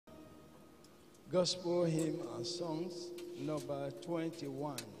Gospel Hymn and Songs, number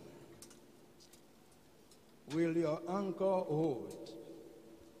 21. Will your anchor hold?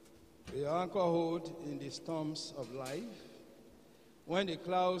 Will your anchor hold in the storms of life? When the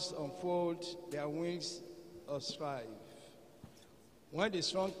clouds unfold their wings of strife, when the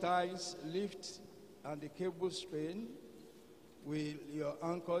strong tides lift and the cables strain, will your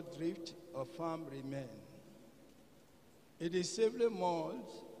anchor drift or firm remain? It is safely moored,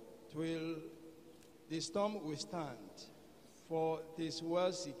 will the storm withstand, for it is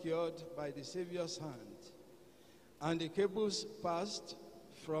well secured by the Savior's hand, and the cables passed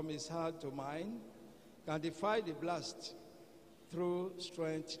from his heart to mine can defy the blast through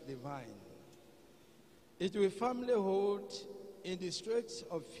strength divine. It will firmly hold in the straits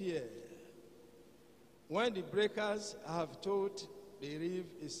of fear, when the breakers have told the reef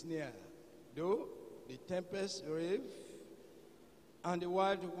is near, though the tempest rave and the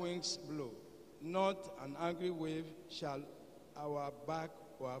wild winds blow, not an angry wave shall our back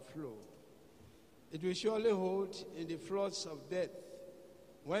overflow. It will surely hold in the floods of death,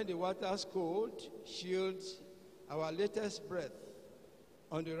 when the waters cold shields our latest breath.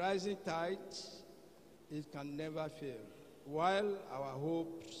 On the rising tides, it can never fail, while our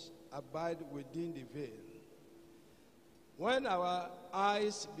hopes abide within the veil. When our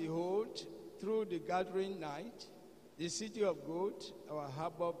eyes behold through the gathering night the city of gold, our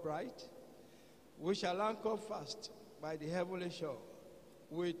harbor bright, we shall anchor fast by the heavenly shore,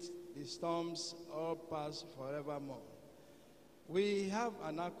 with the storms all pass forevermore. We have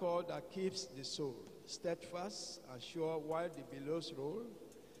an anchor that keeps the soul steadfast and sure while the billows roll,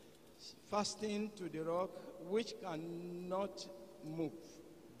 fastened to the rock which cannot move,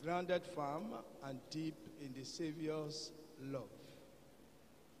 grounded firm and deep in the Savior's love.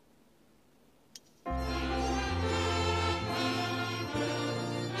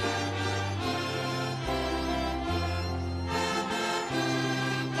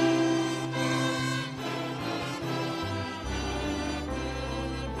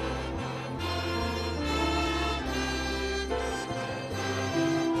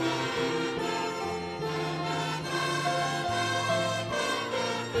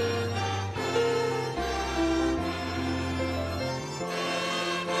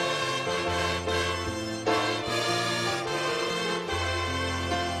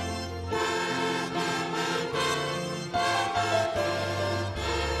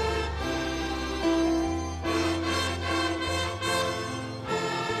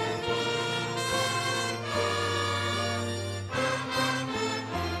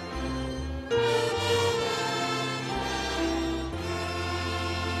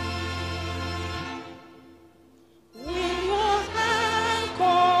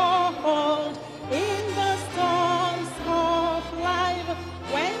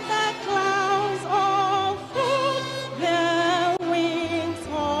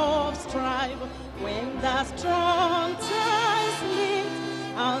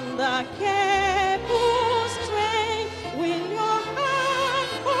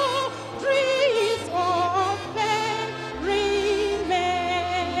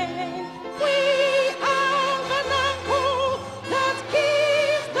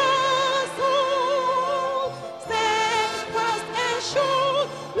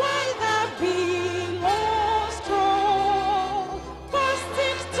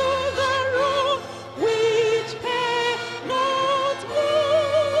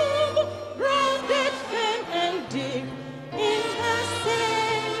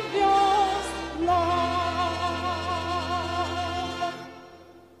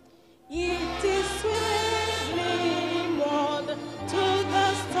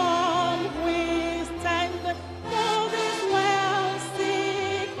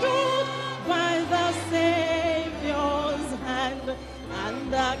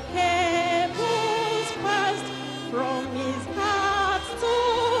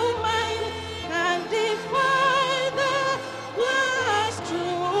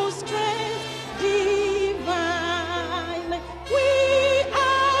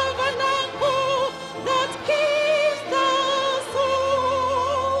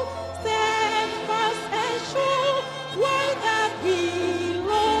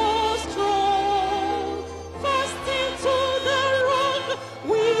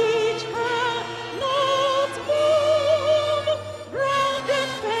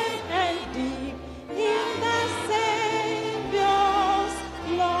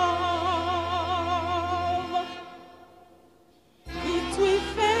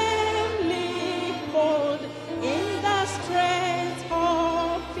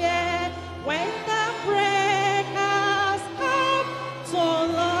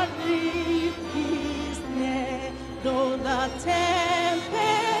 the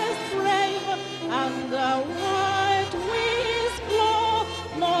tempest rave and the wild winds blow,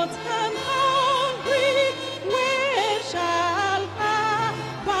 not an hungry where shall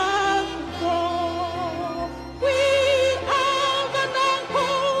above go. We have an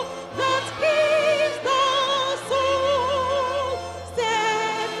anchor that keeps the soul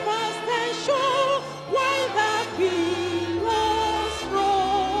steadfast and sure while the billows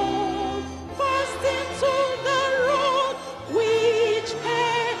roll. Fast into the road which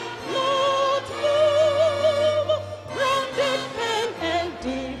cannot move, grounded firm and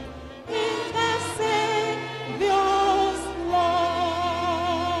deep in the Savior's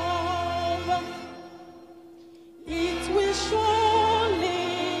love. It will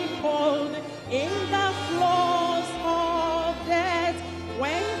surely hold in the flows of death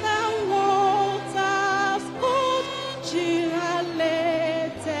when the waters could chill our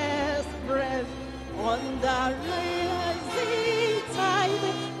latest breath. On the rising tide,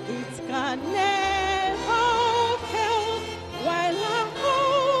 it can never fail, while our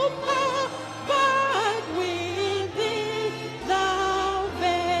hope abide within the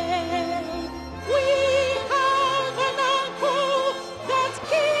veil. We have an anchor that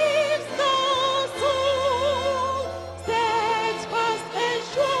keeps the soul steadfast and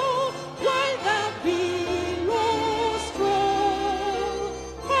sure while the billows roll.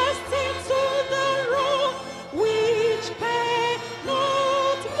 Fast into the road which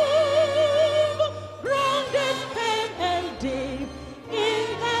cannot move, grounded firm and deep in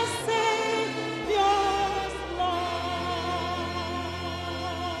the Savior's love.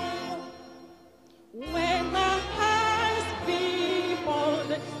 When our eyes behold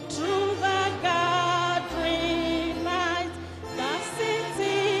through the gathering night the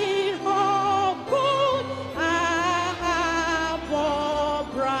city of gold, harbor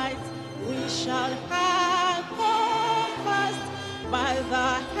bright, we shall hang fast by the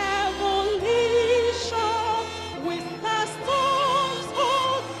heavenly shore, with the storms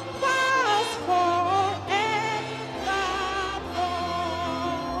all pass forevermore.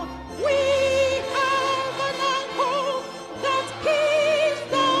 We have an anchor that keeps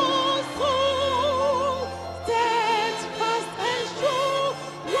the soul steadfast and sure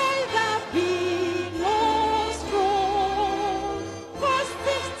while the billows roll. Fast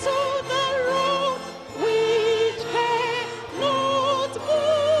into the road which cannot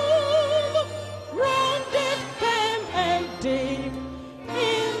move, grounded firm and deep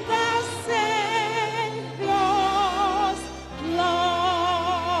in the Savior's love.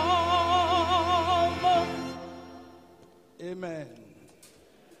 Amen.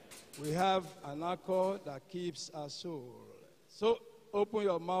 We have an anchor that keeps our soul. So open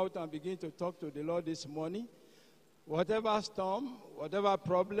your mouth and begin to talk to the Lord this morning. Whatever storm, whatever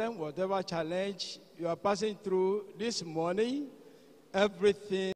problem, whatever challenge you are passing through this morning, everything